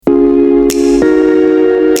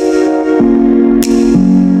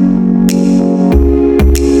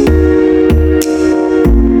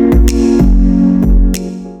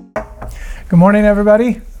morning,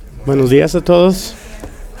 everybody. Buenos días a todos.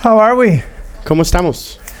 How are we? ¿Cómo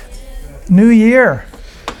estamos? New year.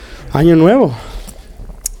 Año nuevo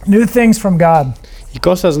New things from God. y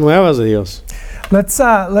cosas nuevas de Dios.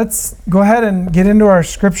 Let's go ahead and get into our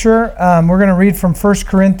scripture. We're going to read from 1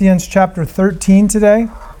 Corintios chapter 13 today.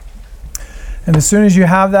 And as soon as you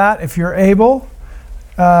have that, if you're able,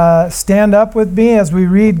 stand up with me as we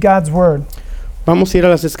read God's word. Vamos a ir a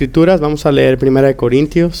las escrituras, vamos a leer 1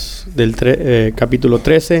 Corintios del capítulo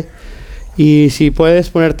 13. Y si puedes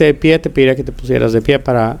ponerte de pie, te pediría que te pusieras de pie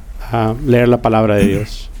para leer la palabra de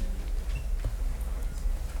Dios.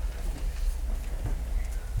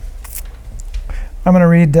 I'm going to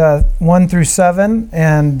read 1 through 7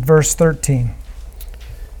 and verse 13.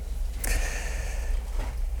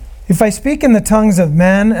 If I speak in the tongues of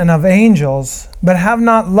men and of angels, but have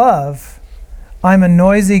not love, I'm a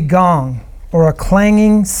noisy gong or a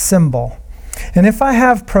clanging cymbal. And if I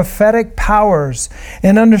have prophetic powers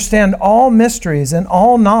and understand all mysteries and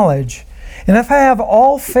all knowledge, and if I have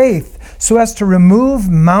all faith so as to remove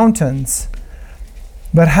mountains,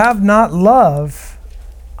 but have not love,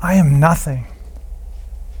 I am nothing.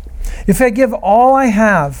 If I give all I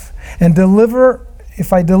have and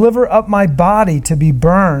if I deliver up my body to be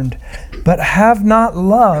burned, but have not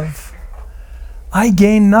love, I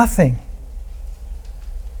gain nothing.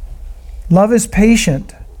 Love is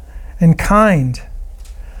patient and kind.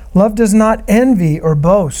 Love does not envy or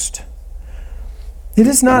boast. It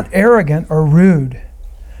is not arrogant or rude.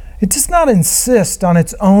 It does not insist on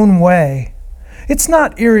its own way. It's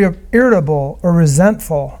not irritable or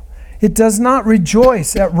resentful. It does not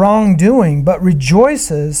rejoice at wrongdoing, but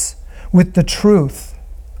rejoices with the truth.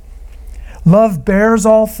 Love bears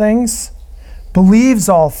all things, believes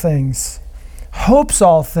all things, hopes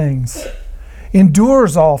all things,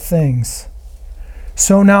 endures all things.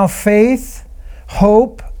 So now faith,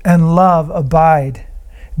 hope, and love abide.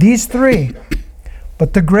 These three,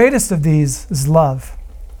 but the greatest of these is love.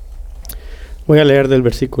 Voy a leer del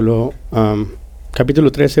versículo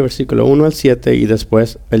capítulo 13, versículo 1 al 7 y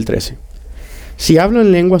después el 13. Si hablo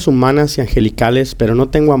en lenguas humanas y angelicales, pero no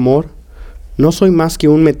tengo amor, no soy más que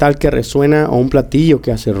un metal que resuena o un platillo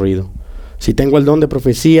que hace ruido. Si tengo el don de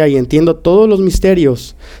profecía y entiendo todos los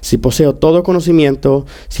misterios, si poseo todo conocimiento,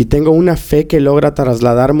 si tengo una fe que logra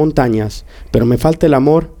trasladar montañas, pero me falta el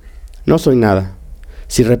amor, no soy nada.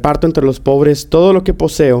 Si reparto entre los pobres todo lo que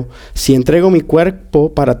poseo, si entrego mi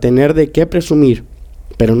cuerpo para tener de qué presumir,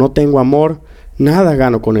 pero no tengo amor, nada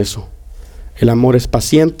gano con eso. El amor es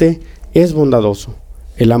paciente, es bondadoso.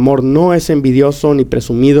 El amor no es envidioso, ni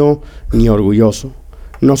presumido, ni orgulloso.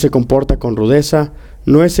 No se comporta con rudeza,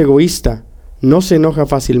 no es egoísta, no se enoja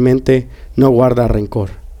fácilmente, no guarda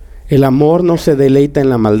rencor. El amor no se deleita en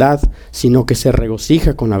la maldad, sino que se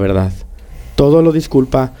regocija con la verdad. Todo lo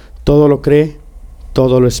disculpa, todo lo cree,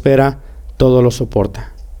 todo lo espera, todo lo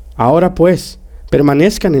soporta. Ahora pues,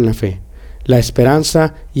 permanezcan en la fe, la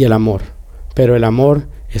esperanza y el amor. Pero el amor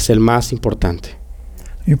es el más importante.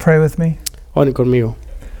 You pray with me? Oren conmigo.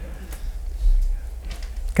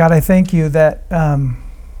 God, I thank you that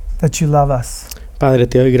you love us. Padre,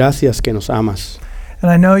 te doy gracias que nos amas.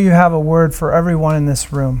 And I know you have a word for everyone in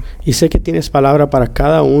this room. Y sé que tienes palabra para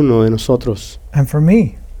cada uno de nosotros. And for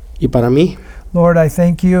me. Y para mí. Lord, I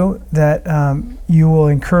thank you that you will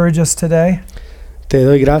encourage us today. Te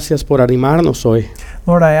doy gracias por animarnos hoy.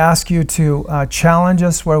 Lord, I ask you to challenge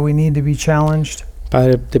us where we need to be challenged.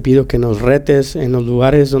 Padre, te pido que nos retes en los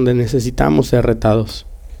lugares donde necesitamos ser retados.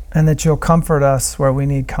 And that you'll comfort us where we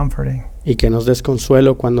need comforting. Y que nos des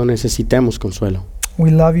consuelo cuando necesitemos consuelo. We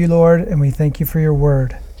love you, Lord, and we thank you for your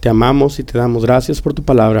word. Te amamos y te damos gracias por tu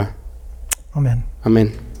palabra. Amen.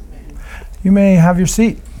 Amén. You may have your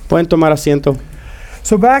seat. Pueden tomar asiento.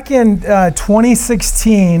 So back in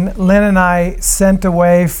 2016, Lynn and I sent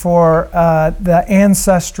away for the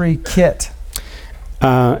Ancestry Kit.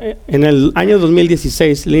 En el año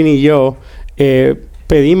 2016, Lynn y yo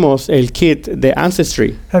pedimos el kit de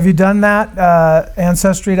Ancestry. Have you done that?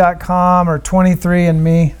 Ancestry.com or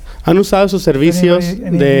 23andMe? ¿Han usado esos servicios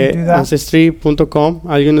de Ancestry.com?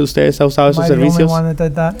 ¿Alguien de ustedes ha usado esos servicios?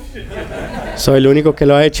 ¿Soy el único que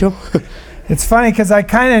lo ha hecho? It's funny because I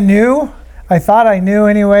kind of knew. I thought I knew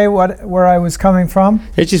anyway where I was coming from.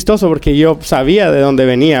 Es chistoso porque yo sabía de dónde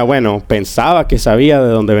venía. Bueno, pensaba que sabía de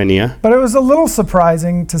dónde venía. But it was a little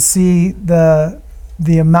surprising to see the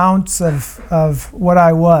amounts of what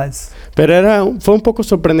I was. Pero fue un poco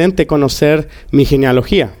sorprendente conocer mi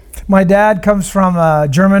genealogía. My dad comes from a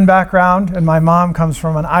German background and my mom comes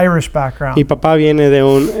from an Irish background. Mi papá viene de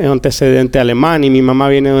un antecedente alemán y mi mamá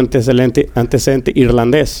viene de un antecedente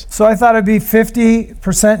irlandés. So I thought it'd be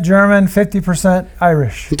 50% German, 50%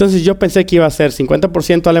 Irish. Entonces yo pensé que iba a ser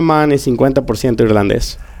 50% alemán y 50%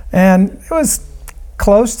 irlandés. And it was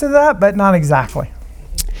close to that, but not exactly.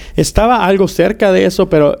 Estaba algo cerca de eso,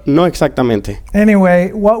 pero no exactamente.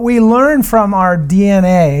 Anyway, what we learn from our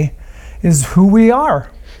DNA is who we are.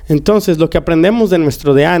 Entonces, lo que aprendemos de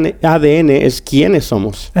nuestro ADN es quiénes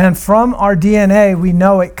somos. And from our DNA, we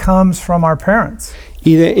know it comes from our parents.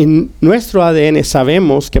 Y en nuestro ADN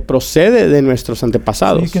sabemos que procede de nuestros So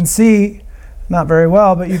antepasados. you can see, not very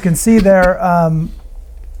well, but you can see there,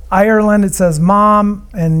 Ireland, it says mom,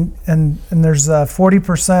 and there's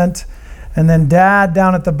 40%. And then dad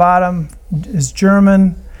down at the bottom is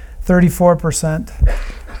German, 34%.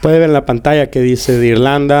 Puede ver en la pantalla que dice de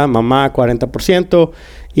Irlanda, mamá 40%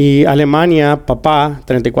 y Alemania, papá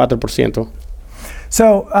 34%.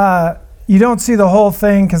 So you don't see the whole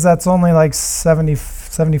thing because that's only like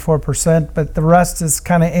 74%, but the rest is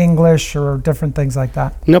kind of English or different things like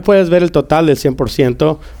that. No puedes ver el total del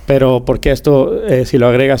 100%, pero porque esto, si lo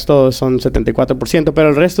agregas todo, son 74%, pero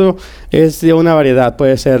el resto es de una variedad,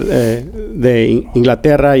 puede ser de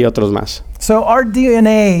Inglaterra y otros más. So our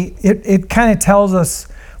DNA, it kind of tells us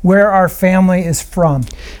where our family is from.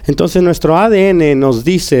 Entonces nuestro ADN nos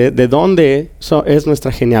dice de dónde es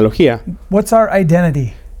nuestra genealogía. What's our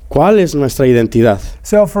identity? ¿Cuál es nuestra identidad?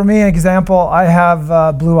 So for me, example, I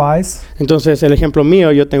have blue eyes Entonces el ejemplo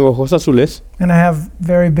mío, yo tengo ojos azules and I have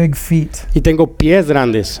very big feet. y tengo pies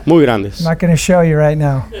grandes, muy grandes. I'm not going to show you right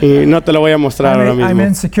now. Y no te lo voy a mostrar ahora I'm mismo.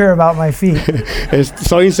 insecure about my feet.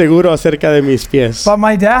 Soy inseguro acerca de mis pies. But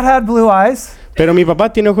my dad had blue eyes Pero mi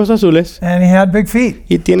papá tiene ojos azules and he had big feet.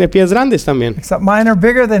 y tiene pies grandes también. Except mine are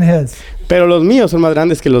bigger than his. Pero los míos son más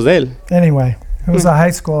grandes que los de él. Anyway, it was a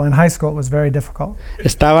high school. In high school, it was very difficult.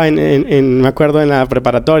 Estaba me acuerdo en la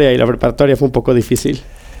preparatoria y la preparatoria fue un poco difícil.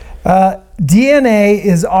 DNA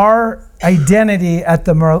is our identity at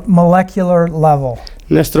the molecular level.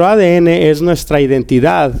 Nuestro ADN es nuestra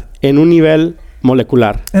identidad en un nivel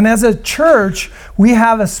molecular. And as a church, we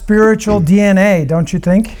have a spiritual DNA, don't you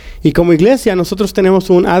think? Y como iglesia nosotros tenemos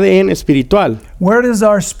un ADN espiritual. Where does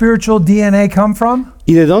our spiritual DNA come from?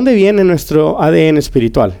 ¿Y de dónde viene nuestro ADN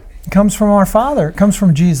espiritual? It comes from our Father. It comes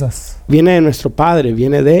from Jesus, Viene de nuestro Padre,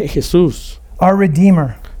 viene de Jesús, our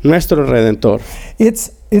Redeemer. nuestro Redentor.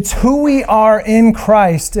 It's who we are in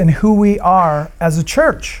Christ and who we are as a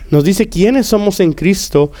church. Nos dice quiénes somos en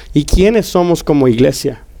Cristo y quiénes somos como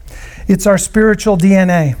iglesia. It's our spiritual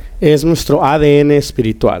DNA. Es nuestro ADN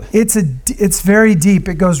espiritual. It's very deep.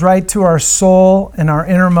 It goes right to our soul and our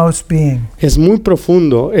innermost being. Es muy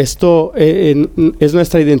profundo. Esto es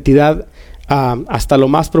nuestra identidad hasta lo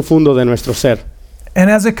más profundo de nuestro ser. And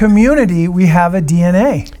as a community, we have a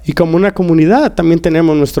DNA. Y como una comunidad también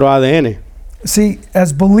tenemos nuestro ADN. See,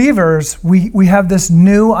 as believers, we have this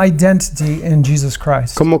new identity in Jesus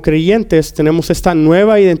Christ. Como creyentes tenemos esta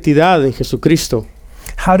nueva identidad en Jesucristo.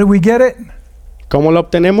 How do we get it? ¿Cómo la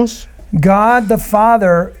obtenemos? God the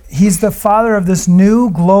Father, He's the Father of this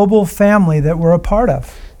new global family that we're a part of.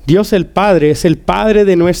 Dios el Padre es el Padre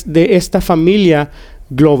de esta familia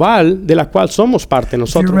global de la cual somos parte If you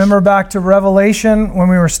nosotros. remember back to Revelation when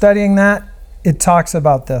we were studying that, it talks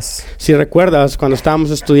about this. Si recuerdas, cuando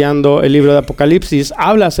estábamos estudiando el libro de Apocalipsis,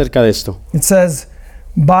 habla acerca de esto. It says,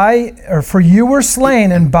 for you were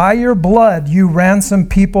slain, and by your blood you ransomed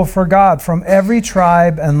people for God from every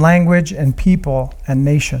tribe and language and people and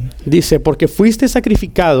nation. Dice, porque fuiste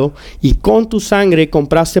sacrificado y con tu sangre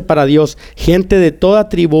compraste para Dios gente de toda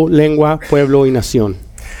tribu, lengua, pueblo y nación.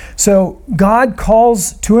 So God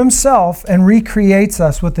calls to Himself and recreates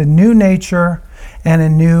us with a new nature and a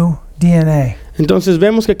new DNA. Entonces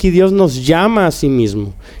vemos que aquí Dios nos llama a sí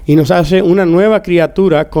mismo y nos hace una nueva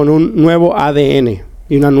criatura con un nuevo ADN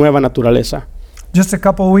y una nueva naturaleza. Just a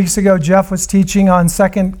couple of weeks ago, Jeff was teaching on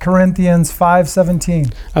 2 Corinthians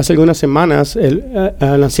 5:17. Hace algunas semanas el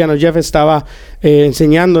anciano Jeff estaba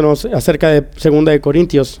enseñándonos acerca de 2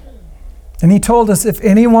 Corintios. And he told us, if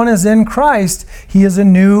anyone is in Christ, he is a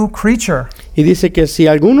new creature. Y dice que si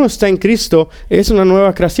alguno está en Cristo, es una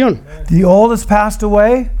nueva creación. The old has passed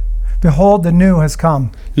away. Behold, the new has come.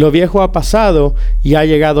 Lo viejo ha pasado y ha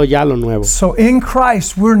llegado ya lo nuevo. So in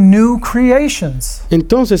Christ, we're new creations.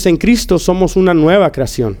 Entonces en Cristo somos una nueva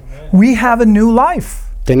creación. We have a new life.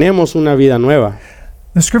 Tenemos una vida nueva.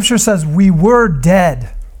 The scripture says we were dead.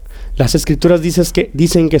 Las escrituras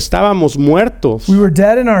dicen que estábamos muertos. We were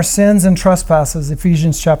dead in our sins and trespasses,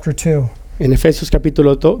 Ephesians chapter 2. En Efesios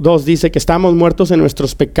capítulo 2 dice que estamos muertos en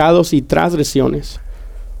nuestros pecados y transgresiones.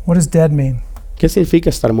 What does dead mean? ¿Qué significa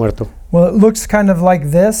estar muerto? Well, it looks kind of like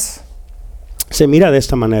this. Se mira de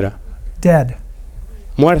esta manera. Dead.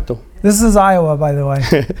 Muerto. This is Iowa, by the way.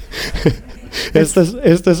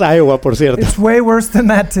 Esto es Iowa, por cierto. It's way worse than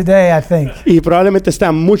that today, I think. Y probablemente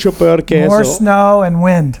está mucho peor que More eso. snow and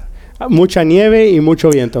wind. Mucha nieve y mucho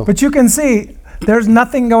viento. But you can see there's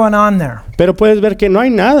nothing going on there. Pero puedes ver que no hay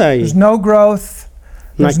nada ahí. There's no growth.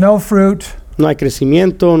 There's no fruit. No hay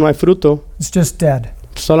crecimiento, no hay fruto. It's just dead.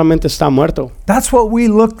 Solamente está muerto. That's what we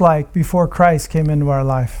looked like before Christ came into our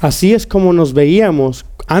life. Así es como nos veíamos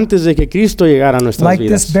antes de que Cristo llegara a nuestras Like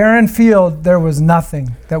this vidas. barren field, there was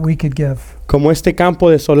nothing that we could give. Como este campo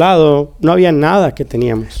desolado, no había nada que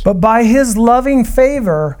teníamos. But by his loving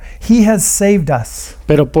favor, he has saved us.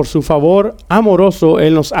 Pero por su favor amoroso,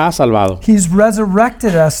 Él nos ha salvado. He's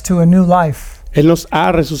resurrected us to a new life. Él nos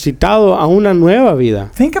ha resucitado a una nueva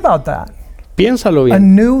vida. Think about that. Piénsalo A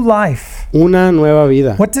bien. new life. Una nueva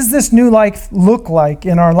vida. What does this new life look like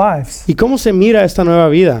in our lives? ¿Y cómo se mira esta nueva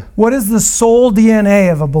vida? What is the soul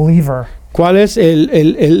DNA of a believer? ¿Cuál es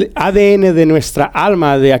el ADN de nuestra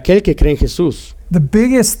alma, de aquel que cree en Jesús? The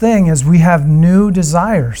biggest thing is we have new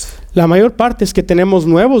desires. La mayor parte es que tenemos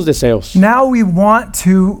nuevos deseos. Now we want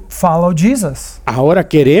to follow Jesus. Ahora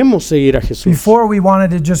queremos seguir a Jesús. Before we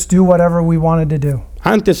wanted to just do whatever we wanted to do.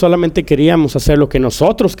 Antes solamente queríamos hacer lo que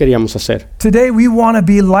nosotros queríamos hacer. Today we want to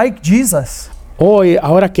be like Jesus. Hoy,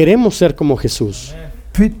 ahora queremos ser como Jesús.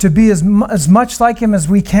 To be as much like him as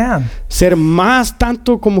we can. Ser más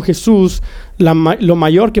tanto como Jesús, lo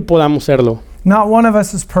mayor que podamos serlo. Not one of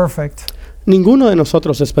us is perfect. Ninguno de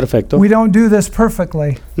nosotros es perfecto. We don't do this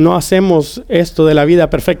perfectly. No hacemos esto de la vida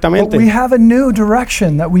But we perfectamente. have a new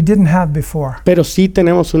direction that we didn't have before. Pero sí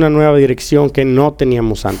tenemos una nueva dirección que no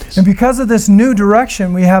teníamos antes. And because of this new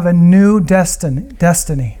direction, we have a new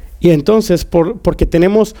destiny. Y entonces, porque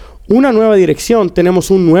tenemos una nueva dirección,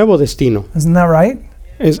 tenemos un nuevo destino. Isn't that right?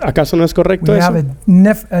 ¿Acaso no es correcto We eso? have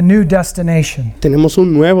a new destination. Tenemos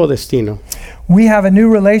un nuevo destino. We have a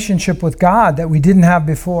new relationship with God that we didn't have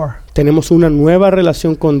before. Tenemos una nueva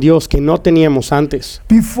relación con Dios que no teníamos antes.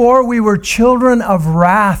 Before we were children of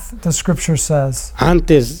wrath, the scripture says.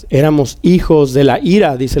 Antes éramos hijos de la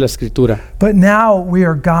ira, dice la Escritura. But now we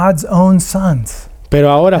are God's own sons.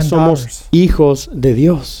 Pero ahora And somos daughters. hijos de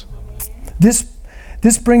Dios.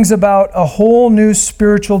 This brings about a whole new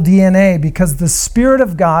spiritual DNA because the Spirit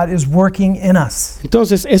of God is working in us.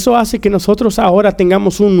 Entonces, eso hace que nosotros ahora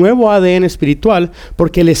tengamos un nuevo ADN espiritual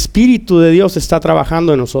porque el Espíritu de Dios está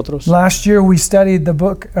trabajando en nosotros. Last year we studied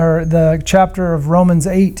the chapter of Romans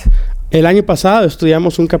 8. El año pasado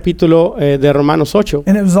estudiamos un capítulo de Romanos 8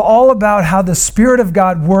 And it was all about how the Spirit of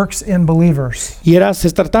God works in believers. y se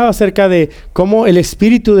trataba acerca de cómo el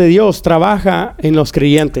Espíritu de Dios trabaja en los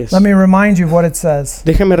creyentes. Let me remind you what it says.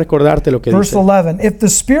 Déjame recordarte lo que Verse dice. 11, if the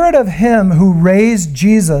Spirit of him who raised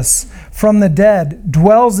Jesus from the dead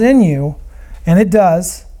dwells in you, and it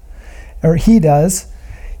does, or he does,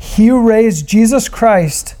 he who raised Jesus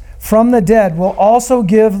Christ from the dead will also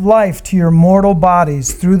give life to your mortal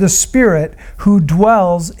bodies through the Spirit who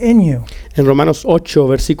dwells in you. En Romanos 8,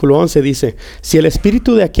 versículo 11 dice, si el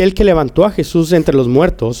Espíritu de aquel que levantó a Jesús entre los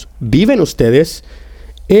muertos vive en ustedes,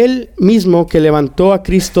 él mismo que levantó a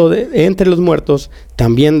Cristo de entre los muertos,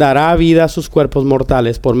 también dará vida a sus cuerpos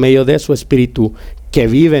mortales por medio de su Espíritu que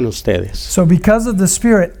vive en ustedes. So because of the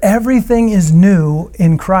Spirit, everything is new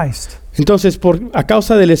in Christ. Entonces, a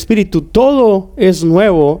causa del Espíritu, todo es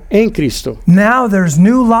nuevo en Cristo. Now there's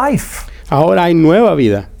new life. Ahora hay nueva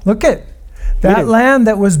vida. Look at that Miren. land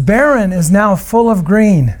that was barren is now full of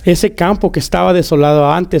green. Ese campo que estaba desolado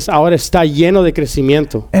antes, ahora está lleno de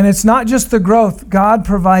crecimiento. And it's not just the growth, God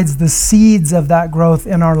provides the seeds of that growth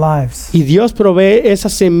in our lives. Y Dios provee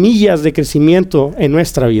esas semillas de crecimiento en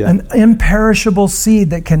nuestra vida. An imperishable seed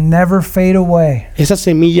that can never fade away. Esa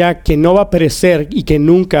semilla que no va a perecer y que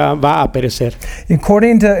nunca va a perecer.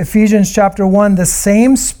 According to Ephesians chapter 1, the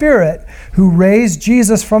same Spirit who raised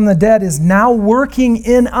Jesus from the dead is now working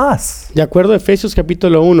in us. De acuerdo a Efesios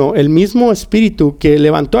capítulo 1, el mismo Espíritu que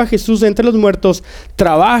levantó a Jesús de entre los muertos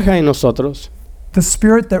trabaja en nosotros. The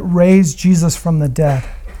Spirit that raised Jesus from the dead.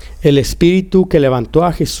 El Espíritu que levantó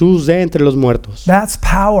a Jesús de entre los muertos. That's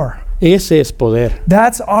power. Ese es poder.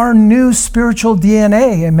 That's our new spiritual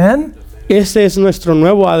DNA. Amen? Ese es nuestro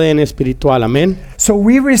nuevo ADN espiritual. Amén. So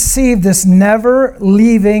we receive this never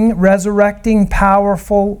leaving, resurrecting,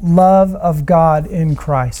 powerful love of God in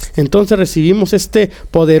Christ. Entonces recibimos este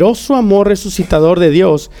poderoso amor resucitador de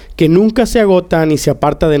Dios que nunca se agota ni se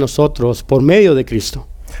aparta de nosotros por medio de Cristo.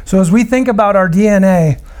 So as we think about our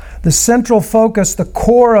DNA, the central focus, the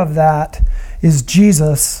core of that is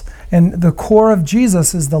Jesus And the core of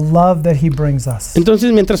Jesus is the love that he brings us.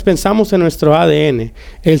 Entonces, mientras pensamos en nuestro ADN,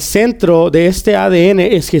 el centro de este ADN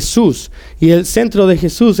es Jesús y el centro de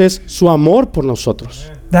Jesús es su amor por nosotros.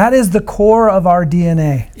 That is the core of our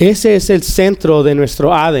DNA. Ese es el centro de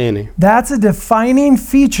nuestro ADN. That's a defining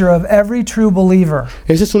feature of every true believer.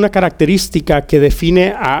 Esa es una característica que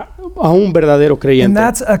define a un verdadero And creyente.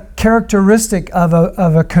 that's a characteristic of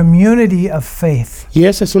a community of faith. Y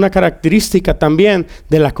esa es una característica también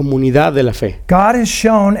de la comunidad de la fe. God has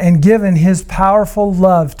shown and given his powerful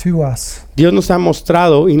love to us. Dios nos ha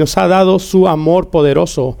mostrado y nos ha dado su amor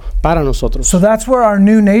poderoso para nosotros. So that's where our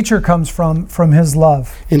new nature comes from his love.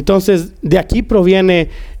 Entonces, de aquí proviene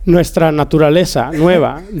nuestra naturaleza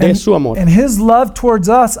nueva de su amor. And his love towards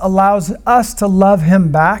us allows us to love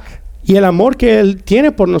him back. Y el amor que Él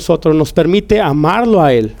tiene por nosotros nos permite amarlo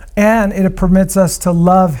a Él. And it permits us to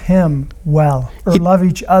love him well, or love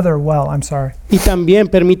each other well, I'm sorry. Y también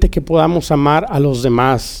permite que podamos amar a los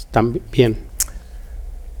demás también.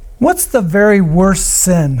 What's the very worst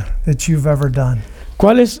sin that you've ever done?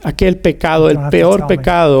 ¿Cuál es aquel pecado, el peor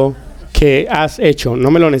pecado que has hecho? No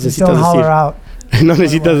me lo Just necesitas don't holler decir. out. No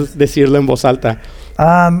necesitas decirlo en voz alta.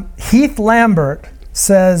 Heath Lambert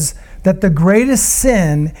says that the greatest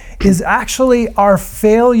sin is actually our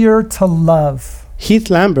failure to love. Heath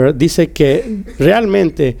Lambert dice que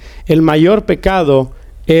realmente el mayor pecado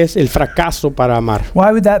es el fracaso para amar.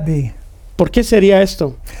 Why would that be? ¿Por qué sería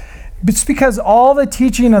esto? It's because all the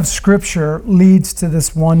teaching of Scripture leads to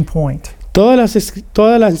this one point. Toda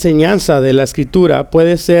la enseñanza de la Escritura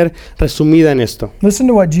puede ser resumida en esto. Listen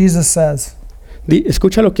to what Jesus says.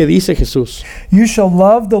 Escucha lo que dice Jesús. You shall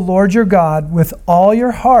love the Lord your God with all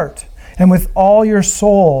your heart and with all your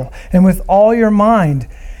soul and with all your mind.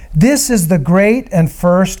 This is the great and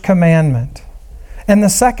first commandment. And the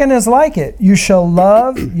second is like it. You shall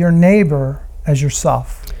love your neighbor as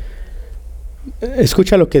yourself.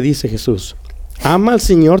 Escucha lo que dice Jesús. Ama al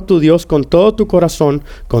Señor tu Dios con todo tu corazón,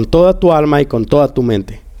 con toda tu alma y con toda tu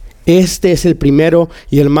mente. Este es el primero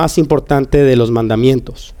y el más importante de los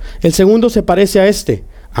mandamientos. El segundo se parece a este.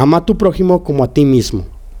 Ama a tu prójimo como a ti mismo.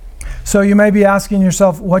 So you may be asking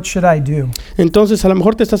yourself, what should I do? Entonces, a lo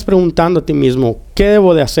mejor te estás preguntando a ti mismo, ¿qué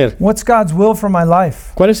debo de hacer? What's God's will for my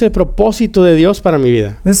life? ¿Cuál es el propósito de Dios para mi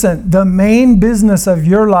vida? Listen, the main business of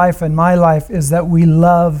your life and my life is that we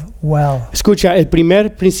love well. Escucha, el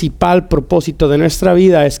principal propósito de nuestra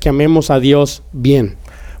vida es que amemos a Dios bien.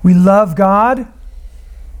 We love God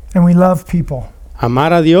and we love people.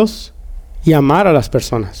 Amar a Dios y amar a las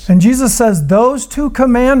personas. And Jesus says those two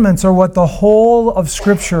commandments are what the whole of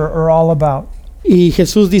Scripture are all about. Y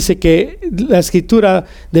Jesús dice que la Escritura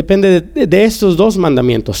depende de estos dos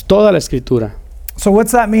mandamientos, toda la Escritura. So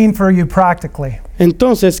what's that mean for you practically?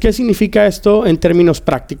 Entonces, ¿qué significa esto en términos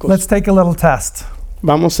prácticos? Let's take a little test.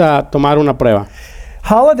 Vamos a tomar una prueba.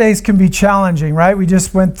 Holidays can be challenging, right? We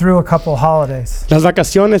just went through a couple holidays. Las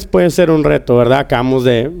vacaciones pueden ser un reto, ¿verdad? Acabamos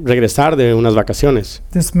de regresar de unas vacaciones.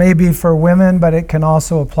 This may be for women, but it can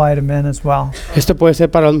also apply to men as well. Esto puede ser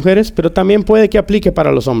para las mujeres, pero también puede que aplique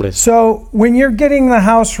para los hombres. So when you're getting the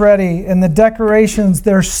house ready and the decorations,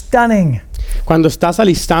 they're stunning. Cuando estás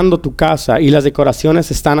alistando tu casa y las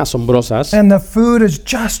decoraciones están asombrosas And the food is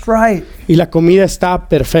just right. y la comida está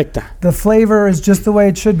perfecta, The flavor is just the way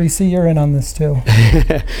it should be. See, you're in on this too.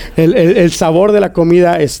 el sabor de la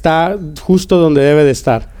comida está justo donde debe de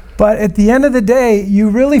estar. But at the end of the day, you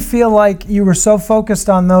really feel like you were so focused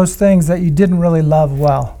on those things that you didn't really love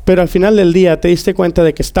well. Pero al final del día te diste cuenta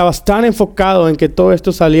de que estabas tan enfocado en que todo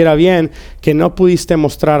esto saliera bien que no pudiste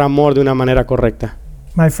mostrar amor de una manera correcta.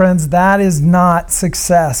 My friends, that is not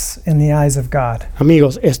success in the eyes of God.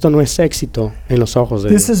 Amigos, esto no es éxito en los ojos de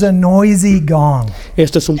This Dios. is a noisy gong.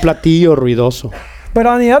 Esto es un platillo ruidoso. But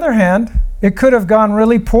on the other hand, it could have gone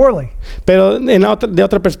really poorly. Pero de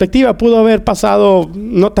otra perspectiva pudo haber pasado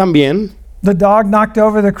no tan bien. The dog knocked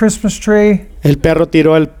over the Christmas tree. El perro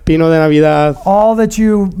tiró el pino de Navidad. All that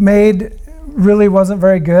you made really wasn't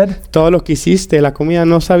very good. Todo lo que hiciste, la comida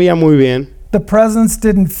no sabía muy bien. The presents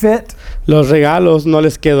didn't fit. Los regalos no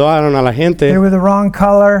les quedaron a la They gente. were the wrong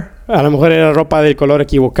color. A lo mejor era ropa del color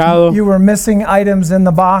equivocado. You were missing items in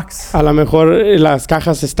the box. A lo mejor las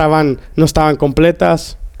cajas no estaban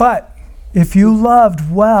completas. But if you loved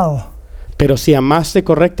well, Pero si amaste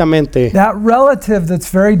correctamente that relative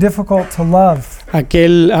that's very difficult to love, a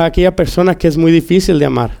aquella persona que es muy difícil de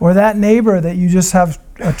amar, or that neighbor that you just have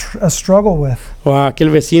a struggle with, o a aquel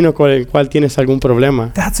vecino con el cual tienes algún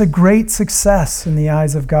problema, that's a great success in the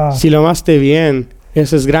eyes of God. si lo amaste bien,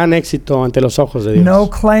 ese es gran éxito ante los ojos de Dios. No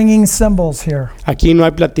clanging cymbals here. Aquí no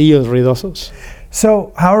hay platillos ruidosos.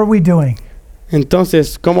 So how are we doing?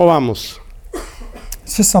 Entonces, ¿cómo vamos?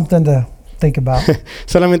 It's just something to think about.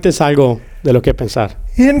 Solamente es algo de lo que pensar.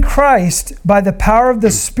 In Christ, by the power of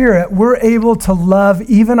the Spirit, we're able to love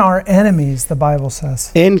even our enemies, the Bible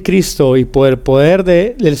says. En Cristo y por el poder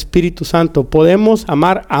del Espíritu Santo podemos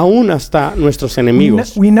amar aún hasta nuestros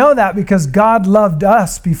enemigos. We know that because God loved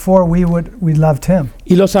us before we loved Him.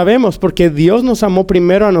 Y lo sabemos porque Dios nos amó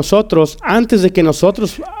primero a nosotros antes de que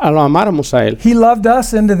nosotros lo amáramos a Él. He loved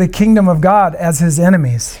us into the kingdom of God as His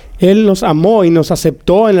enemies. Él nos amó y nos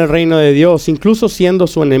aceptó en el reino de Dios, incluso siendo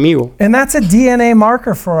su enemigo. And that's a DNA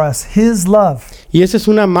marker for us, His love. Y esa es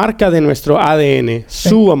una marca de nuestro ADN,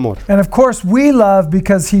 su amor. And of course, we love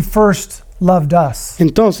because He first loved us.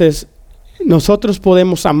 Entonces, nosotros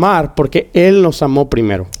podemos amar porque Él nos amó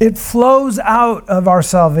primero. It flows out of our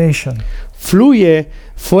salvation. Fluye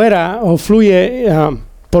fuera o fluye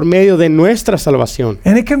por medio de nuestra salvación.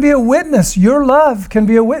 And it can be a witness. Your love can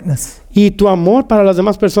be a witness. Y tu amor para las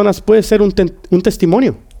demás personas puede ser un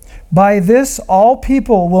testimonio. By this, all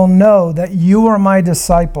people will know that you are my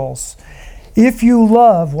disciples, if you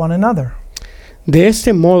love one another. De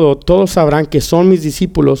este modo, todos sabrán que son mis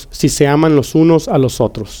discípulos si se aman los unos a los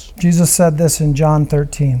otros. Jesus said this in John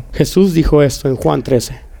 13. Jesús dijo esto en Juan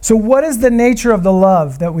 13. So what is the nature of the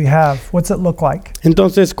love that we have? What's it look like?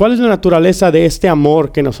 Entonces, ¿cuál es la naturaleza de este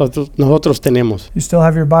amor que nosotros tenemos? You still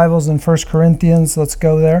have your Bibles in 1 Corintios. Let's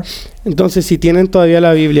go there. Entonces, si tienen todavía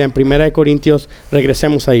la Biblia en 1 Corintios,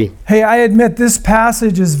 regresemos ahí. Hey, I admit this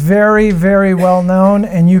passage is very, very well known,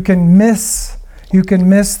 and you can miss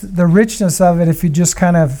the richness of it if you just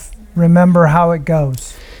kind of remember how it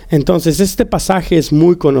goes. Entonces, este pasaje es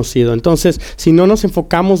muy conocido. Entonces, si no nos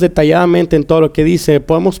enfocamos detalladamente en todo lo que dice,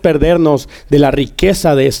 podemos perdernos de la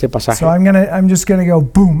riqueza de este pasaje. So I'm just gonna go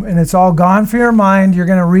boom, and it's all gone for your mind. You're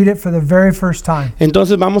gonna read it for the very first time.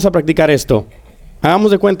 Entonces, vamos a practicar esto.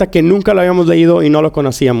 Hagamos de cuenta que nunca lo habíamos leído y no lo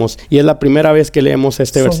conocíamos, y es la primera vez que leemos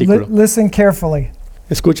este versículo. Listen carefully.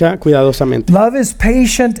 Escucha cuidadosamente. Love is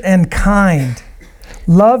patient and kind.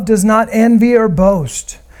 Love does not envy or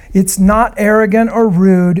boast. It's not arrogant or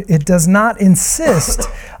rude. It does not insist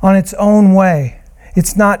on its own way.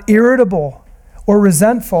 It's not irritable or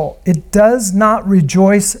resentful. It does not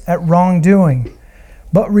rejoice at wrongdoing,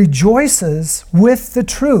 but rejoices with the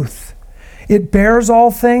truth. It bears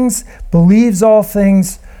all things, believes all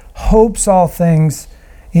things, hopes all things,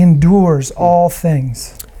 endures all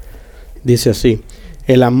things. Dice así: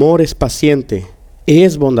 el amor es paciente,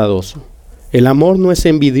 es bondadoso. El amor no es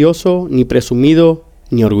envidioso, ni presumido,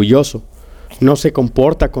 ni orgulloso. No se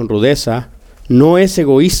comporta con rudeza, no es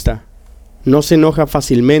egoísta, no se enoja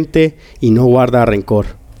fácilmente y no guarda rencor.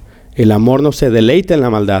 El amor no se deleita en la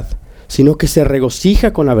maldad, sino que se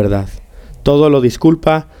regocija con la verdad. Todo lo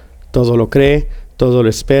disculpa, todo lo cree, todo lo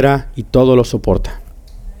espera y todo lo soporta.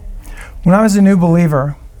 When I was a new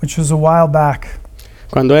believer, which was a while back,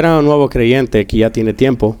 Cuando era un nuevo creyente, que ya tiene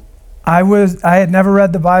tiempo, I had never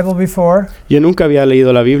read the Bible before, yo nunca había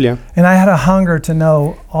leído la Biblia and I had a hunger to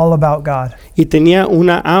know all about God. y tenía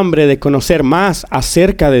una hambre de conocer más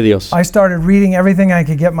acerca de Dios. I started reading everything I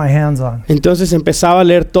could get my hands on. Entonces empezaba a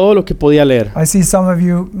leer todo lo que podía leer. I see some of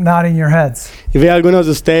you nodding your heads. Y veo a algunos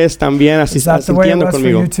de ustedes también así Is that the way it sintiendo was for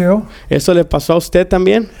conmigo. you too? ¿Eso le pasó a usted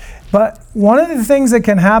también? But one of the things that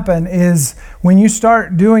can happen is when you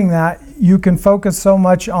start doing that, you can focus so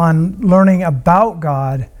much on learning about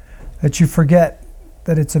God that you forget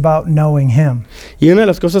that it's about knowing Him. Y una de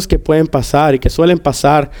las cosas que pueden pasar y que suelen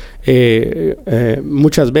pasar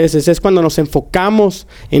muchas veces es cuando nos enfocamos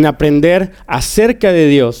en aprender acerca de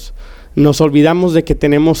Dios. Nos olvidamos de que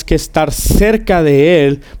tenemos que estar cerca de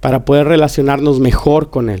Él para poder relacionarnos mejor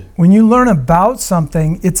con Él. When you learn about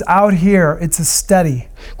something, it's out here, it's a study.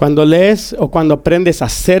 Cuando lees o cuando aprendes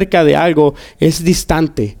acerca de algo, es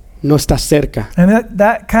distante, no está cerca. And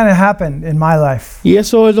that kind of happened in my life. Y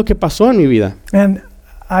eso es lo que pasó en mi vida. And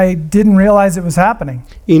I didn't realize it was happening.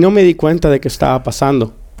 Y no me di cuenta de que estaba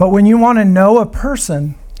pasando. But when you want to know a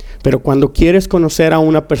person, Pero cuando quieres conocer a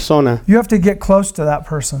una persona, you have to get close to that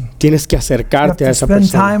person. tienes que You have acercarte a to esa spend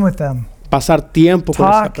persona, time with them. pasar tiempo con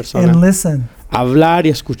esa Talk and persona, listen hablar y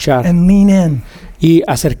escuchar and lean in. y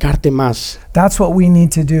acercarte más. That's what we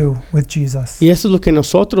need to do with Jesus. Y eso es lo que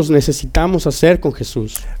nosotros necesitamos hacer con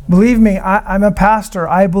Jesús. Believe me, I'm a pastor.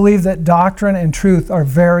 I believe that doctrine and truth are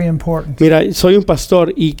very important. Mira, soy un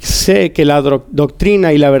pastor y sé que la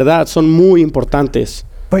doctrina y la verdad son muy importantes.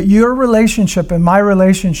 But your relationship and my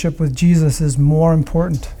relationship with Jesus is more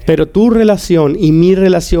important. Pero tu relación y mi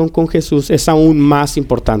relación con Jesús es aún más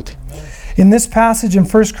importante. In this passage in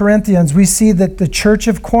 1 Corinthians, we see that the church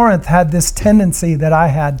of Corinth had this tendency that I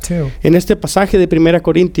had too. En este pasaje de 1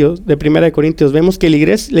 Corintios, vemos que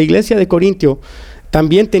la iglesia de Corintio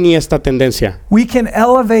también tenía esta tendencia. We can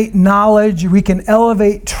elevate knowledge, we can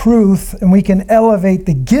elevate truth, and we can elevate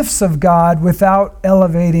the gifts of God without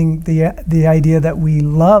elevating the idea that we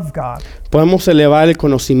love God. Podemos elevar el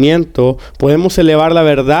conocimiento, podemos elevar la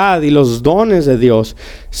verdad y los dones de Dios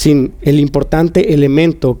sin el importante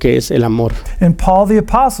elemento que es el amor. And Paul the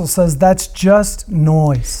Apostle says that's just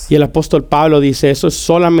noise. Y el apóstol Pablo dice, eso es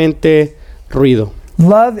solamente ruido.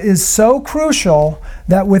 Love is so crucial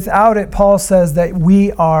that without it, Paul says that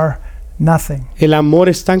we are nothing. El amor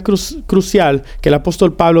es tan crucial que el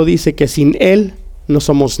apóstol Pablo dice que sin él no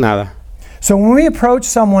somos nada. So when we approach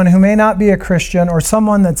someone who may not be a Christian or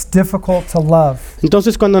someone that's difficult to love,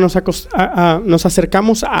 Entonces cuando nos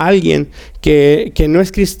acercamos a alguien que no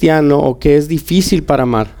es cristiano o que es difícil para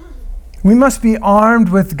amar, we must be armed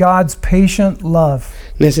with God's patient love.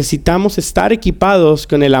 necesitamos estar equipados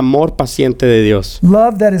con el amor paciente de Dios.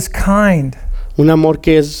 Love that is kind, Un amor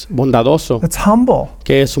que es bondadoso, that's humble,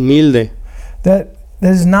 que es humilde, that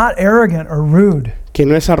is not arrogant or rude. que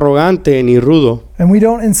no es arrogante ni rudo, And we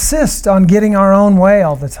don't insist on getting our own way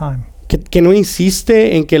all the time. que no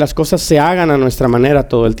insiste en que las cosas se hagan a nuestra manera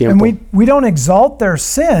todo el And tiempo. we don't exalt their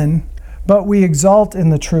sin, but we exalt in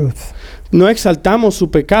the truth. No exaltamos su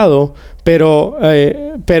pecado, pero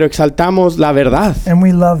exaltamos la verdad And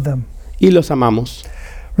we love them. y los amamos.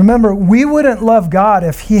 Remember, we wouldn't love God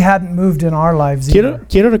if He hadn't moved in our lives either.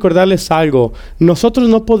 Quiero recordarles algo. Nosotros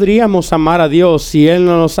no podríamos amar a Dios si Él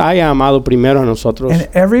no nos haya amado primero a nosotros. And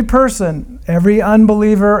every person, every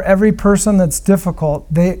unbeliever, every person that's difficult,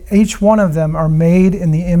 each one of them are made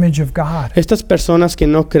in the image of God. Estas personas que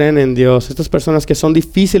no creen en Dios, estas personas que son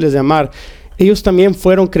difíciles de amar, ellos también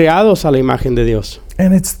fueron creados a la imagen de Dios.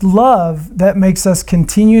 And it's love that makes us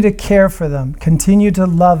continue to care for them, continue to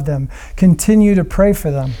love them, continue to pray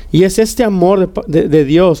for them. Y es este amor de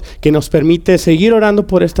Dios que nos permite seguir orando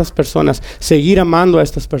por estas personas, seguir amando a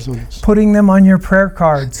estas personas. Putting them on your prayer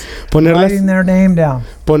cards, writing their name down,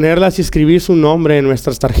 Ponerlas y escribir su nombre en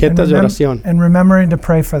nuestras tarjetas de oración and remembering to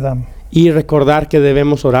pray for them. y recordar que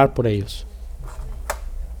debemos orar por ellos.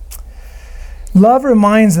 Love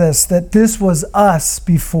reminds us that this was us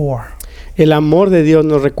before. El amor de Dios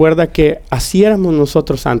nos recuerda que así éramos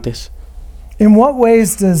nosotros antes. In what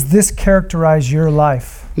ways does this characterize your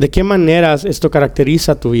life? ¿De qué maneras esto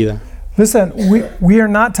caracteriza tu vida? Listen, we are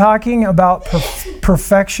not talking about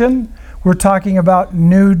perfection. We're talking about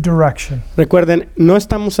new direction. Recuerden, no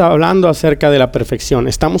estamos hablando acerca de la perfección,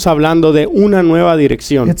 estamos hablando de una nueva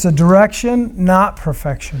dirección. It's a direction, not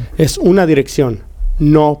perfection. Es una dirección,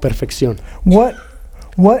 no perfección.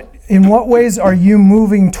 In what ways are you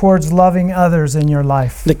moving towards loving others in your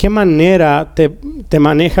life? ¿De qué manera te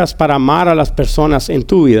manejas para amar a las personas en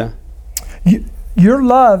tu vida? Your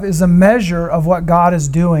love is a measure of what God is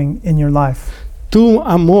doing in your life. Tu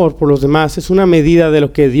amor por los demás es una medida de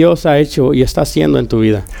lo que Dios ha hecho y está haciendo en tu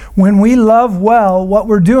vida. When we love well, what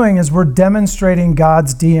we're doing is we're demonstrating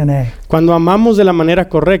God's DNA. Cuando amamos de la manera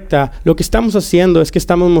correcta, lo que estamos haciendo es que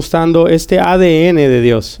estamos mostrando este ADN de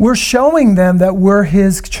Dios. We're showing them that we're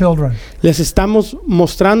His children. Les estamos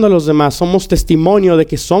mostrando a los demás, somos testimonio de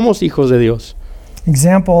que somos hijos de Dios.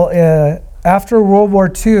 Example, after World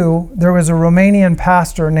War II, there was a Romanian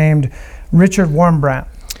pastor named Richard Wurmbrand.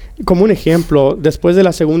 Como un ejemplo, después de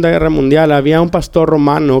la Segunda Guerra Mundial había un pastor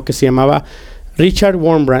romano que se llamaba Richard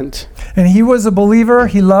Wurmbrand. And he was a believer,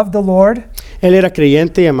 he loved the Lord. Él era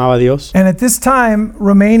creyente y amaba a Dios. And at this time,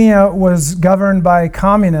 Romania was governed by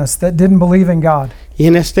communists that didn't believe in God. Y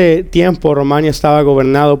en este tiempo Romania estaba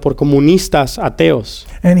gobernado por comunistas ateos.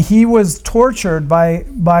 And he was tortured by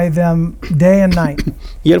them day and night.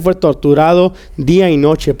 Y él fue torturado día y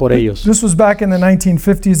noche por ellos. This was back in the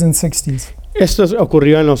 1950s and 60s. Esto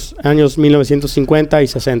ocurrió en los años 1950 y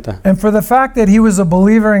 60. And for the fact that he was a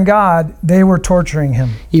believer in God, they were torturing him.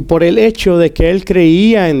 Y por el hecho de que él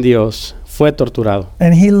creía en Dios, fue torturado.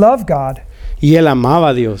 And he loved God. Y él amaba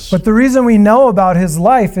a Dios. But the reason we know about his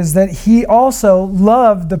life is that he also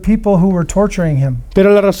loved the people who were torturing him.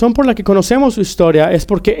 Pero la razón por la que conocemos su historia es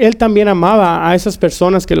porque él también amaba a esas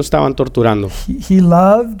personas que lo estaban torturando. He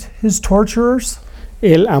loved his torturers.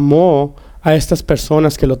 Él amó a estas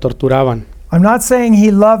personas que lo torturaban. I'm not saying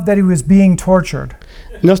he loved that he was being tortured.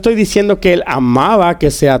 No estoy diciendo que él amaba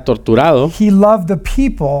que sea torturado. He loved the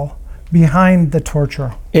people behind the torture.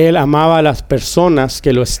 Él amaba a las personas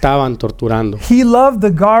que lo estaban torturando. He loved the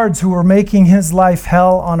guards who were making his life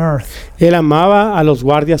hell on earth. Él amaba a los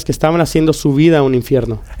guardias que estaban haciendo su vida un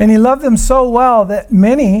infierno. And he loved them so well that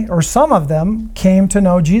many or some of them came to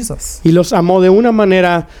know Jesus. Y los amó de una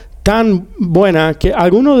manera tan buena que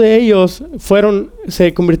algunos de ellos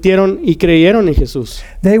se convirtieron y creyeron en Jesús.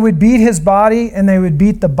 They would beat his body and they would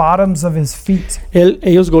beat the bottoms of his feet.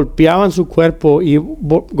 Ellos golpeaban su cuerpo y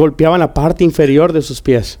golpeaban la parte inferior de sus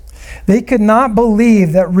pies. They could not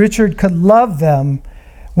believe that Richard could love them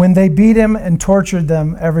when they beat him and tortured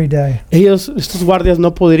them every day. Estos guardias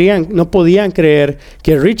no podían creer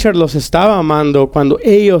que Richard los estaba amando cuando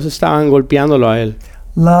ellos estaban golpeándolo a él.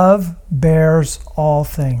 Love bears all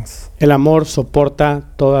things. El amor soporta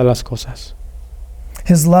todas las cosas.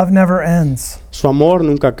 His love never ends. Su amor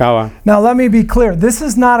nunca acaba. Now let me be clear. This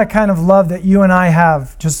is not a kind of love that you and I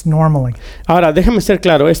have just normally. Ahora, déjame ser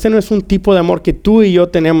claro. Este no es un tipo de amor que tú y yo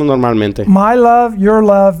tenemos normalmente. My love, your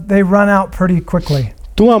love, they run out pretty quickly.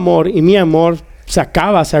 Tu amor y mi amor se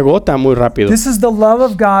agota muy rápido. This is the love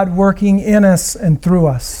of God working in us and through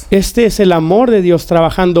us. Este es el amor de Dios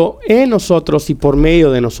trabajando en nosotros y por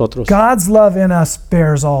medio de nosotros. God's love in us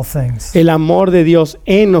bears all things. El amor de Dios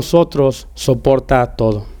en nosotros soporta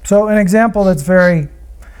todo. So an example that's very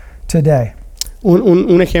today.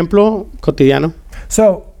 Un ejemplo cotidiano.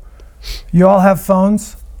 So you all have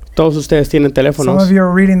phones. Todos ustedes tienen Some teléfonos. of you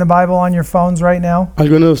are reading the Bible on your phones right now.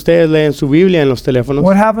 Algunos de ustedes leen su Biblia en los teléfonos.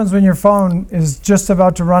 What happens when your phone is just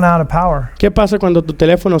about to run out of power? ¿Qué pasa cuando tu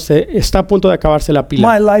teléfono está a punto de acabarse la pila?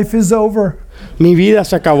 My life is over. Mi vida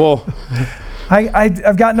se acabó.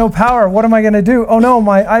 I've got no power. What am I going to do? Oh no,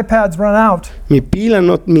 my iPad's run out. Mi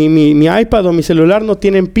iPad o mi celular no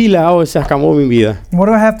tienen pila. Oh, se acabó mi vida. What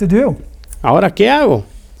do I have to do? Ahora, ¿qué hago?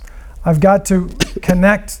 I've got to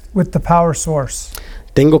connect with the power source.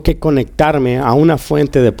 Tengo que conectarme a una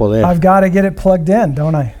fuente de poder. I've got to get it plugged in,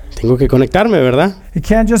 don't I? Tengo que conectarme, ¿verdad? It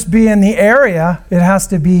can't just be in the area. It has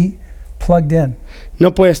to be plugged in.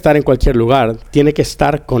 No puede estar en cualquier lugar. Tiene que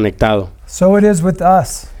estar conectado. So it is with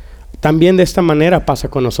us. También de esta manera pasa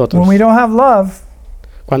con nosotros. When we don't have love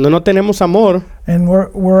Cuando no tenemos amor and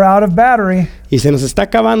we're out of battery, y se nos está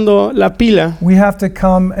acabando la pila, we have to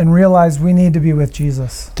come and realize we need to be with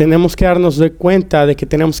Jesus. tenemos que darnos de cuenta de que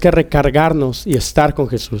tenemos que recargarnos y estar con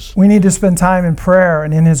Jesús. We need to spend time in prayer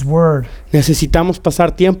and in His Word. Necesitamos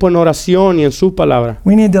pasar tiempo en oración y en su palabra.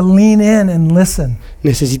 We need to lean in and listen.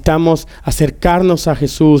 Necesitamos acercarnos a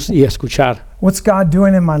Jesús y escuchar. What's God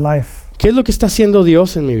doing in my life? ¿Qué es lo que está haciendo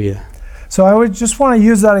Dios en mi vida? So I would just want to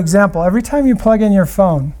use that example. Every time you plug in your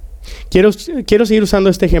phone, Quiero seguir usando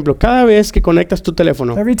este ejemplo. Cada vez que conectas tu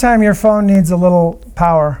teléfono, every time your phone needs a little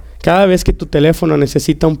power, cada vez que tu teléfono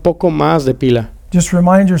necesita un poco más de pila, just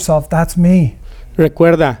remind yourself, that's me.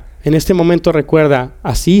 en este momento recuerda,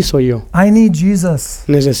 así soy yo. I need Jesus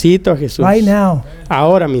Necesito a Jesús. right now.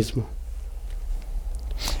 Ahora mismo.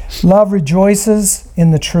 Love rejoices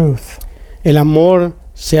in the truth. El amor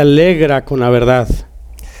se alegra con la verdad.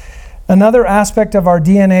 Another aspect of our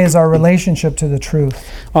DNA is our relationship to the truth.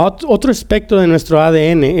 Otro aspecto de nuestro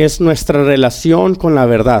ADN es nuestra relación con la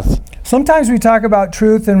verdad. Sometimes we talk about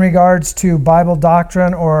truth in regards to Bible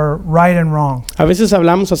doctrine or right and wrong. A veces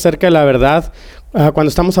hablamos acerca de la verdad cuando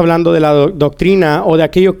estamos hablando de la doctrina o de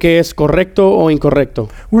aquello que es correcto o incorrecto.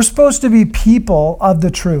 We're supposed to be people of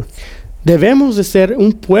the truth. Debemos de ser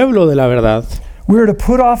un pueblo de la verdad. We're to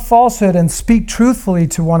put off falsehood and speak truthfully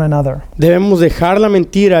to one another. Debemos dejar la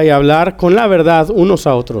mentira y hablar con la verdad unos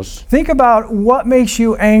a otros. Think about what makes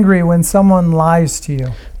you angry when someone lies to you.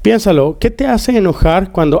 Piénsalo, ¿qué te hace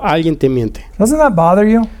enojar cuando alguien te miente? Doesn't that bother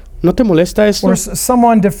you? ¿No te molesta esto? Or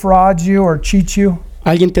someone defrauds you or cheats you?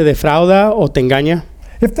 ¿Alguien te defrauda o te engaña?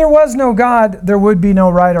 If there was no God, there would be no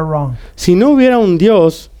right or wrong. Si no hubiera un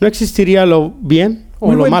Dios, no existiría lo bien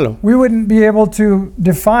o lo malo. We wouldn't be able to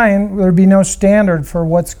define, there'd be no standard for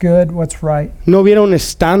what's good, what's right. No hubiera un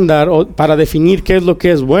estándar para definir qué es lo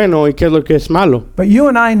que es bueno y qué es lo que es malo. But you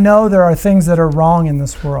and I know there are things that are wrong in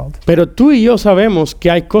this world. Pero tú y yo sabemos que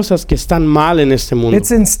hay cosas que están mal en este mundo. It's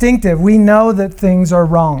instinctive. We know that things are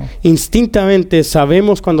wrong. Instintamente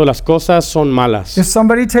sabemos cuando las cosas son malas. If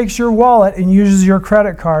somebody takes your wallet and uses your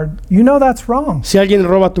credit card, you know that's wrong. Si alguien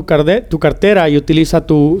roba tu cartera y utiliza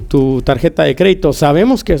tu tarjeta de crédito,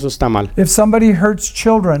 sabemos que eso está mal. If somebody hurts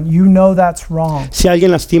children, you know that's wrong. Si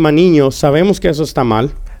alguien lastima niños, sabemos que eso está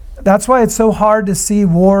mal. That's why it's so hard to see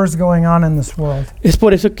wars going on in this world. Es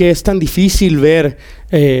por eso que es tan difícil ver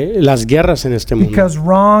las guerras en este mundo. Because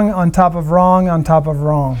wrong on top of wrong on top of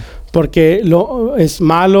wrong. Porque es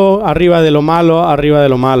malo arriba de lo malo arriba de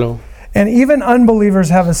lo malo. And even unbelievers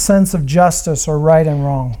have a sense of justice or right and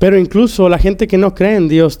wrong. Pero incluso la gente que no cree en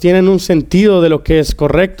Dios tienen un sentido de lo que es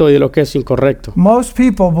correcto y de lo que es incorrecto. Most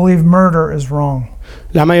people believe murder is wrong.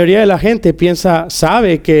 La mayoría de la gente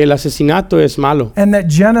sabe que el asesinato es malo. and that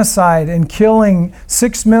genocide and killing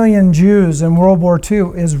 6 million Jews in World War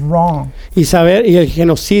II is wrong. Y el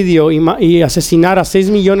genocidio y asesinar a 6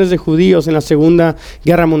 millones de judíos en la Segunda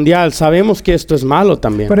Guerra Mundial, sabemos que esto es malo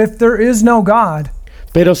también. But if there is no God,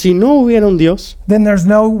 Pero si no hubiera un Dios, then there's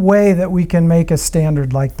no way that we can make a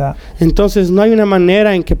standard like that. entonces no hay una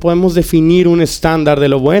manera en que podemos definir un estándar de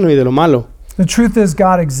lo bueno y de lo malo. The truth is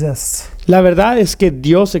God exists, La verdad es que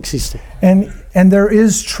Dios existe and there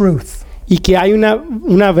is truth, y que hay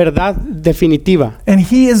una verdad definitiva. and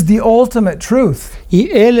He is the ultimate truth. Y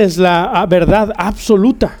Él es la verdad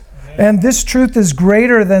absoluta. And this truth is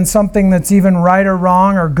greater than something that's even right or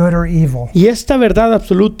wrong or good or evil. Y esta verdad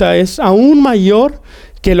absoluta es aún mayor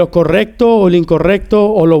que lo correcto o lo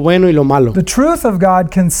incorrecto o lo bueno y lo malo. The truth of God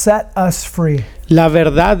can set us free. La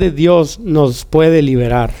verdad de Dios nos puede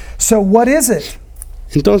liberar. So what is it?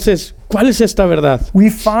 Entonces, ¿cuál es esta verdad? We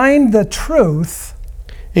find the truth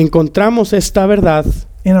Encontramos esta verdad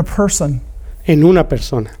in a person. en una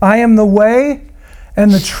persona. I am the way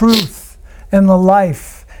and the truth and the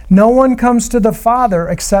life. No one comes to the Father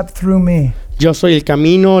except through me. Yo soy el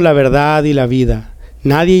camino, la verdad y la vida.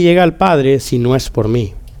 Nadie llega al Padre si no es por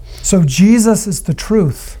mí. So Jesus is the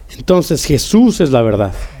truth. Entonces Jesús es la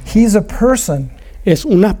verdad. He's a person. Es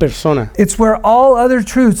una persona. It's where all other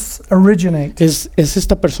truths originate. Es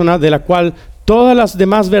esta persona de la cual todas las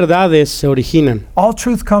demás verdades se originan. All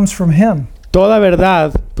truth comes from Him. Toda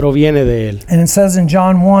verdad proviene de Él. And it says in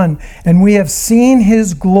John 1, and we have seen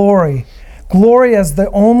His glory, glory as the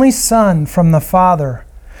only Son from the Father,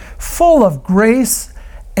 full of grace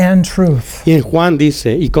and truth. Y en Juan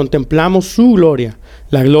dice, y contemplamos su gloria,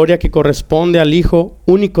 la gloria que corresponde al Hijo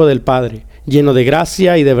único del Padre, lleno de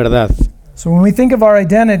gracia y de verdad. So when we think of our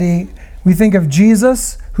identity, we think of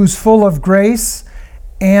Jesus, who's full of grace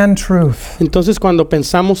and truth. Entonces cuando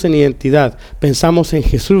pensamos en identidad, pensamos en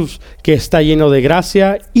Jesús, que está lleno de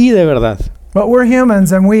gracia y de verdad. But we're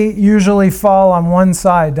humans and we usually fall on one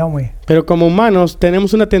side, don't we? Pero como humanos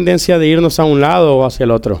tenemos una tendencia de irnos a un lado o hacia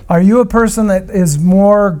el otro. Are you a person that is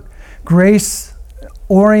more grace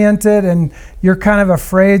oriented and you're kind of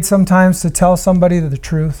afraid sometimes to tell somebody the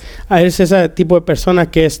truth? Es ese tipo de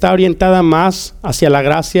persona que está orientada más hacia la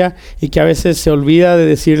gracia y que a veces se olvida de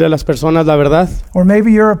decirle a las personas la verdad. Or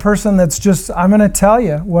maybe you're a person that's just, I'm going to tell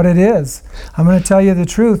you what it is. I'm going to tell you the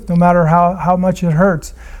truth no matter how much it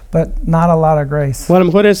hurts, but not a lot of grace. O a lo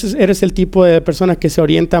mejor eres el tipo de persona que se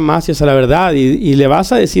orienta más hacia la verdad y le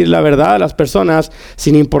vas a decir la verdad a las personas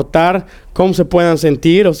sin importar cómo se puedan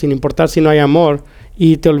sentir o sin importar si no hay amor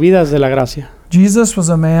y te olvidas de la gracia. Jesus was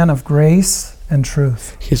a man of grace and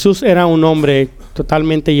truth. Jesús era un hombre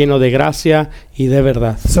totalmente lleno de gracia y de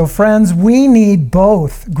verdad. So friends, we need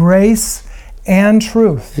both grace and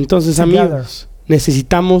truth. Entonces, together. amigos,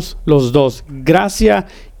 necesitamos los dos, gracia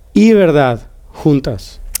y verdad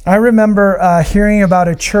juntas. I remember hearing about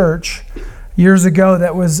a church years ago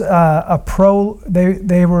that was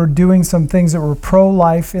they were doing some things that were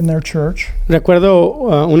pro-life in their church.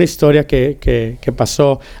 Recuerdo una historia que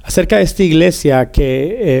pasó acerca de esta iglesia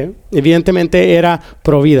que evidentemente era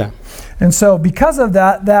pro vida. And so because of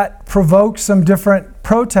that provoked some different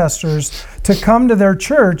protesters to come to their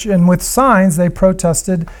church, and with signs they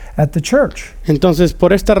protested at the church. Entonces,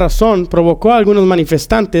 por esta razón, provocó a algunos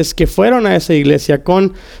manifestantes que fueron a esa iglesia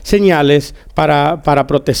con señales para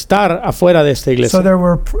protestar afuera de esta iglesia. So there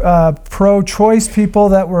were pro-choice people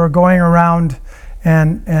that were going around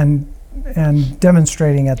and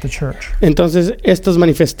demonstrating at the church. Entonces, estos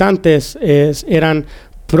manifestantes eran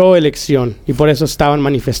pro elección y por eso estaban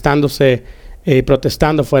manifestándose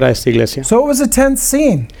protestando fuera de esta iglesia. So it was a tense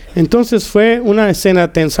scene. Entonces fue una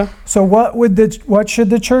escena tensa. So what should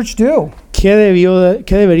the church do? ¿Qué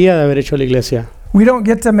debería de haber hecho la iglesia? We don't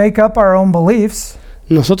get to make up our own beliefs.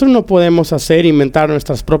 Nosotros no podemos inventar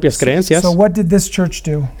nuestras propias creencias. So what did this church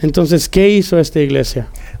do? Entonces, ¿qué hizo esta iglesia?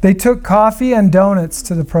 They took coffee and donuts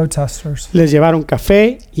to the protesters. Les llevaron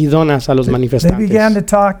café y donas a los They manifestantes. began to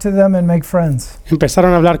talk to them and make friends.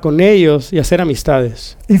 Empezaron a hablar con ellos y a hacer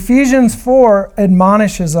amistades. Ephesians 4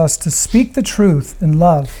 admonishes us to speak the truth in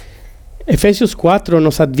love. Efesios 4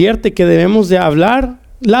 nos advierte que debemos de hablar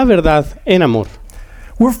la verdad en amor.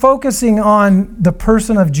 We're focusing on the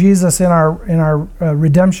person of Jesus in our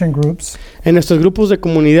redemption groups. En nuestros grupos de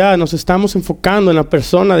comunidad nos estamos enfocando en la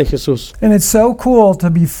persona de Jesús. And it's so cool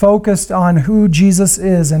to be focused on who Jesus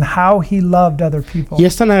is and how he loved other people. Y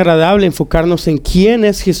es tan agradable enfocarnos en quién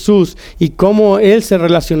es Jesús y cómo Él se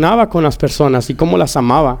relacionaba con las personas y cómo las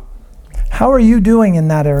amaba. How are you doing in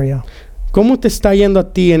that area? ¿Cómo te está yendo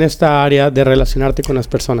a ti en esta área de relacionarte con las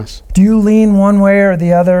personas? Do you lean one way or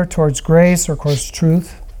the other towards grace or towards truth?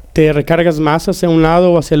 ¿Te recargas más hacia un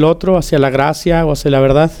lado o hacia el otro, hacia la gracia o hacia la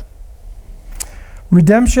verdad?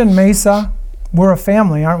 Redemption Mesa, we're a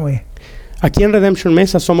family, aren't we? Aquí en Redemption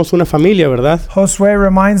Mesa somos una familia, ¿verdad? Josué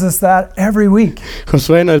reminds us that every week.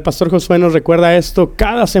 El pastor Josué nos recuerda esto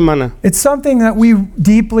cada semana. It's something that we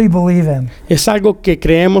deeply believe in. Es algo que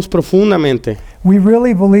creemos profundamente. We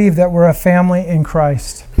really believe that we're a family in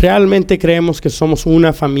Christ. Realmente creemos que somos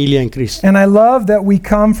una familia en Cristo. And I love that we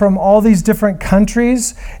come from all these different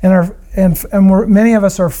countries many of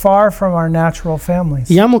us are far from our natural families.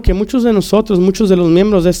 Y amo que muchos de nosotros, muchos de los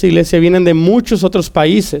miembros de esta iglesia vienen de muchos otros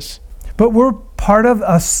países. But we're part of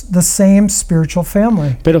the same spiritual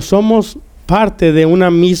family. Pero somos parte de una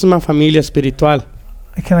misma familia espiritual.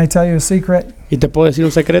 Can I tell you a secret? ¿Y te puedo decir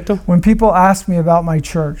un secreto? When people ask me about my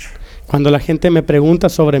church, Cuando la gente me pregunta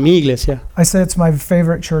sobre mi iglesia, I say it's my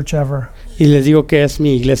favorite church ever. y les digo que es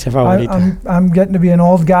mi iglesia favorita. I'm getting to be an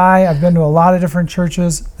old guy. I've been to a lot of different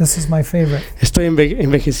churches. This is my favorite. Estoy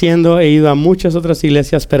envejeciendo, he ido a muchas otras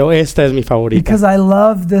iglesias, pero esta es mi favorita. Because I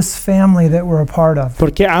love this family that we're a part of.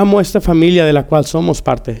 Porque amo esta familia de la cual somos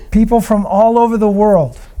parte. People from all over the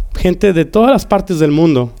world. Gente de todas las partes del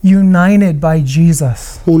mundo, United by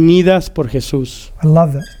Jesus. unidas por Jesús. I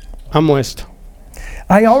love it. Amo esto.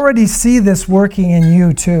 I already see this working in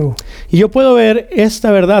you too. Y yo puedo ver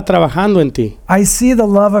esta verdad trabajando en ti. I see the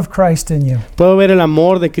love of Christ in you. Puedo ver el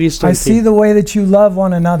amor de Cristo I en see ti. the way that you love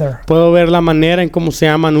one another. Puedo ver la manera en cómo se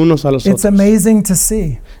aman unos a los It's otros. amazing to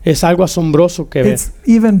see. Es algo asombroso que ver. It's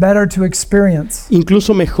even better to experience.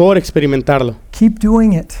 Incluso mejor experimentarlo. Keep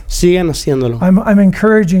doing it. Sigan haciéndolo. I'm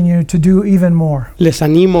encouraging you to do even more. Les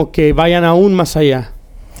animo que vayan aún más allá.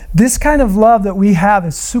 This kind of love that we have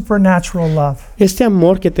is supernatural love. Este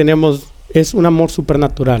amor que tenemos es un amor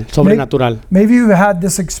supernatural, sobrenatural. Maybe you've had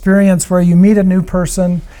this experience where you meet a new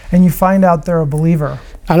person and you find out they're a believer.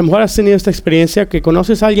 A lo mejor has tenido esta experiencia que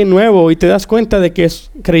conoces a alguien nuevo y te das cuenta de que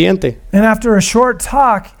es creyente. And after a short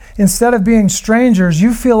talk, instead of being strangers,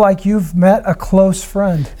 you feel like you've met a close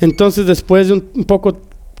friend. Entonces, después de un poco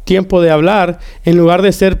tiempo de hablar, en lugar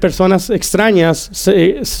de ser personas extrañas,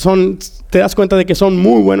 te das cuenta de que son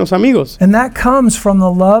muy buenos amigos. And that comes from the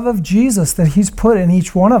love of Jesus that He's put in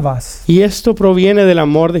each one of us. Y esto proviene del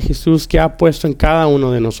amor de Jesús que ha puesto en cada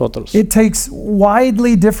uno de nosotros. It takes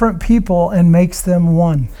widely different people and makes them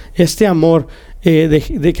one. Este amor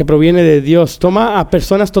de que proviene de Dios toma a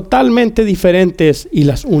personas totalmente diferentes y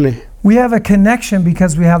las une. We have a connection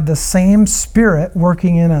because we have the same Spirit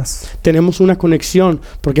working in us. Tenemos una conexión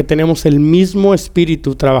porque tenemos el mismo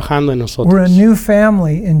espíritu trabajando en We're a nosotros. new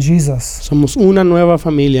family in Jesus. Somos una nueva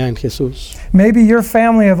familia en Jesús. Maybe your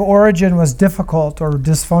family of origin was difficult or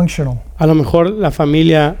dysfunctional. A lo mejor la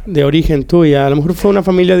familia de origen tuya, a lo mejor fue una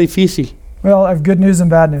familia difícil. Well, I have good news and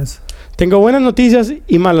bad news. Tengo buenas noticias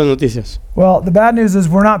y malas noticias. Well, the bad news is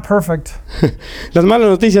we're not perfect, Las malas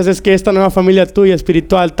noticias es que esta nueva familia tuya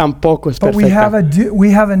espiritual tampoco es but we have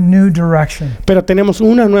perfecta. a new direction, Pero tenemos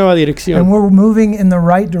una nueva and dirección. we're moving in the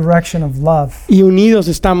right direction of love. Y unidos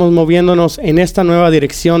estamos moviéndonos en esta nueva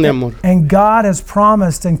dirección de amor. And God has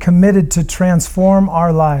promised and committed to transform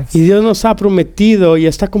our lives. Y Dios nos ha prometido y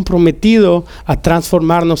está comprometido a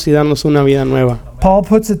transformarnos y darnos una vida nueva. Paul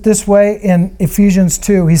puts it this way in Ephesians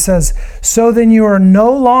 2. He says, "So then you are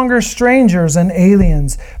no longer strangers and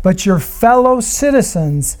aliens, but you're fellow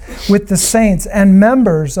citizens with the saints and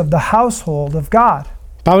members of the household of God."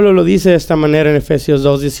 Pablo lo dice de esta manera en Efesios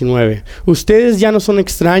 2:19. Ustedes ya no son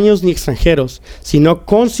extraños ni extranjeros, sino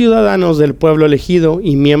conciudadanos del pueblo elegido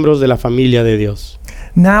y miembros de la familia de Dios.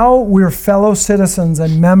 Now we're fellow citizens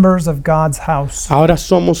and members of God's house. Ahora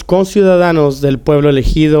somos conciudadanos del pueblo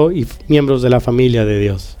elegido y miembros de la familia de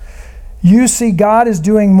Dios. You see, God is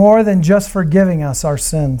doing more than just forgiving us our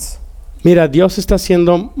sins. Mira, Dios está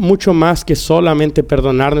haciendo mucho más que solamente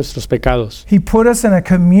perdonar nuestros pecados. He put us in a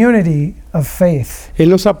community of faith. Él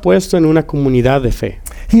nos ha puesto en una comunidad de fe.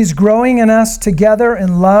 He's growing in us together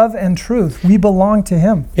in love and truth. We belong to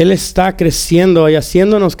Him. Él está creciendo y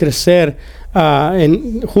haciéndonos crecer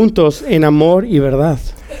juntos en amor y verdad.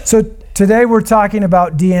 So today we're talking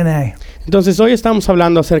about DNA. Entonces hoy estamos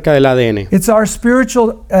hablando acerca del ADN. It's our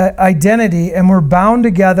spiritual identity, and we're bound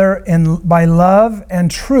together by love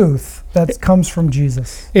and truth that comes from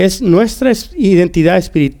Jesus. Es nuestra identidad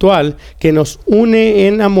espiritual que nos une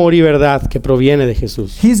en amor y verdad que proviene de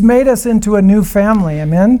Jesús. He's made us into a new family,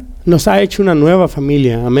 amen? Nos ha hecho una nueva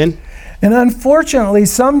familia, amén. And unfortunately,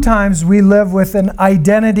 sometimes we live with an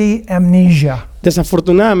identity amnesia.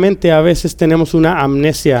 Desafortunadamente, a veces tenemos una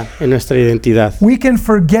amnesia en nuestra identidad. We can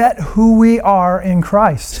forget who we are in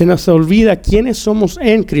Christ. Se nos olvida quiénes somos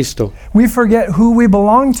en Cristo. We forget who we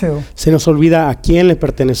belong to. Se nos olvida a quién le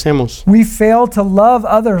pertenecemos. We fail to love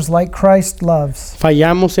others like Christ loves.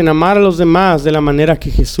 Fallamos en amar a los demás de la manera que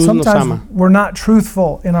Jesús nos Sometimes ama. we're not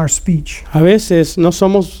truthful in our speech, A veces no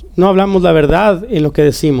hablamos la verdad en lo que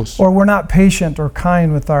decimos. or we're not patient or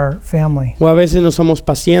kind with our family. O a veces no somos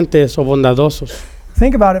pacientes o bondadosos.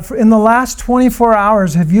 Think about it. In the last 24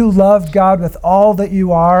 hours, have you loved God with all that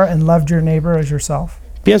you are and loved your neighbor as yourself?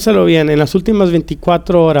 Piénsalo bien, en las últimas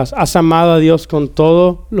 24 horas has amado a Dios con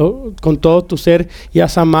todo tu ser y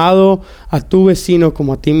has amado a tu vecino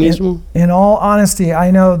como a ti mismo. In all honesty,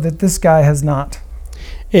 I know that this guy has not.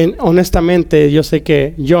 Honestamente, yo sé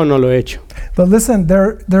que yo no lo he hecho. But listen,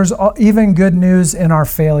 there's even good news in our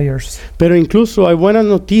failures. Pero incluso hay buenas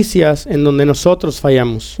noticias en donde nosotros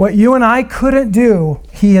fallamos. What you and I couldn't do,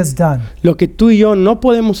 he has done. Lo que tú y yo no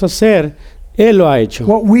podemos hacer, Él lo ha hecho.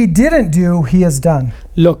 What we didn't do, he has done.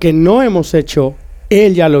 Lo que no hemos hecho,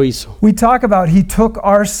 Él ya lo hizo. We talk about he took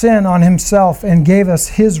our sin on himself and gave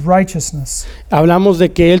us his righteousness. Hablamos de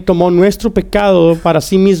que Él tomó nuestro pecado para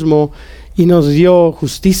sí mismo y nos dio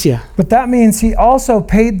justicia. But that means he also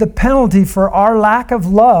paid the penalty for our lack of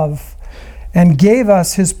love and gave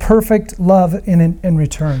us his perfect love in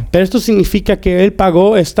return. Pero esto significa que Él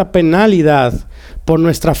pagó esta penalidad por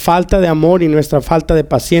nuestra falta de amor y nuestra falta de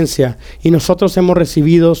paciencia, y nosotros hemos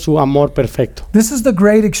recibido su amor perfecto. This is the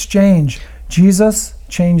great exchange. Jesus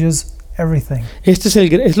changes everything. Este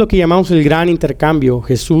es lo que llamamos el gran intercambio.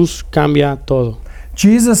 Jesús cambia todo.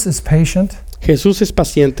 Jesus is patient. Jesús es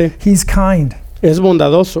paciente, He's kind. es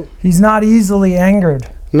bondadoso, He's not easily angered.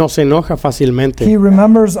 no se enoja fácilmente. He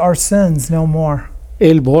remembers our sins no more.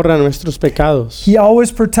 Él borra nuestros pecados. He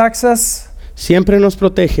always protects us. Siempre nos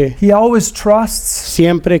protege, He always trusts.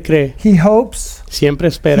 siempre cree, He hopes. siempre He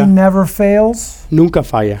espera, never fails. nunca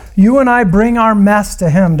falla. You and I bring our mess to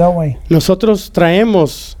him, don't we? Nosotros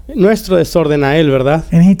traemos nuestro desorden a Él, ¿verdad?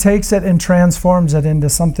 And he takes it and transforms it into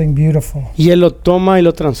something beautiful. Y Él lo toma y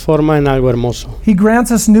lo transforma en algo hermoso. He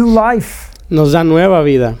grants us new life, Nos da nueva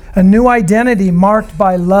vida, a new identity marked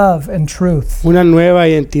by love and truth. una nueva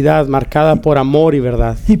identidad marcada por amor y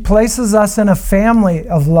verdad. He places us in a family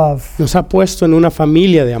of love. Nos ha puesto en una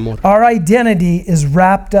familia de amor. Our identity is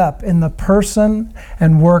wrapped up in the person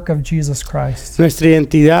and work of Jesus Christ. Nuestra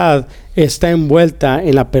identidad está envuelta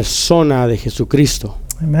en la persona de Jesucristo.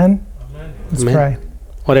 Amen? Let's Amen. pray.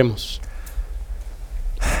 Oremos.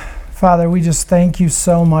 Father, we just thank you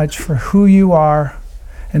so much for who you are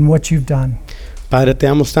and what you've done. Padre, te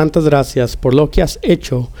damos tantas gracias por lo que has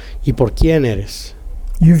hecho y por quién eres.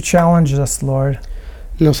 You've challenged us, Lord,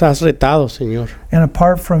 Nos has retado, Señor, and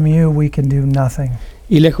apart from you, we can do nothing.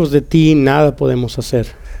 y lejos de ti nada podemos hacer.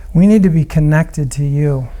 We need to be connected to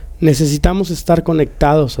you. Necesitamos estar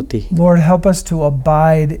conectados a ti. Lord, help us to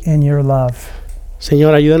abide in your love.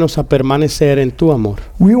 Señor, ayúdanos a permanecer en tu amor.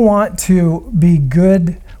 We want to be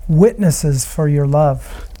good witnesses for your love.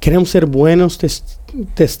 Queremos ser buenos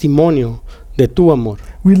testimonio de tu amor.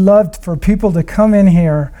 We love for people to come in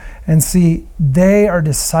here and see they are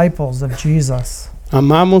disciples of Jesus.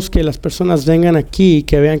 Amamos que las personas vengan aquí y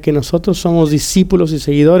que vean que nosotros somos discípulos y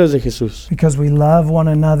seguidores de Jesús, Because we love one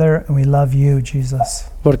another and we love you, Jesus.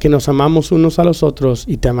 porque nos amamos unos a los otros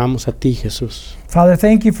y te amamos a ti, Jesús. Father,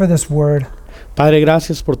 thank you for this word. Padre,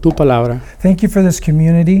 gracias por tu palabra. Thank you for this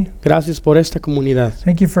community. Gracias por esta comunidad.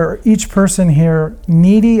 Thank you for each person here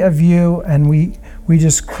needy of you, and we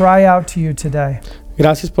just cry out to you today.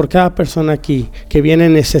 Gracias por cada persona aquí que viene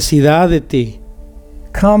en necesidad de ti.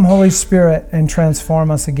 Come, Holy Spirit, and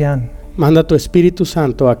transform us again. Manda tu Espíritu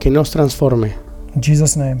Santo a que nos transforme. In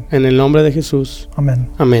Jesus' name, En el nombre de Jesús. amen.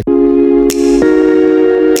 Amén.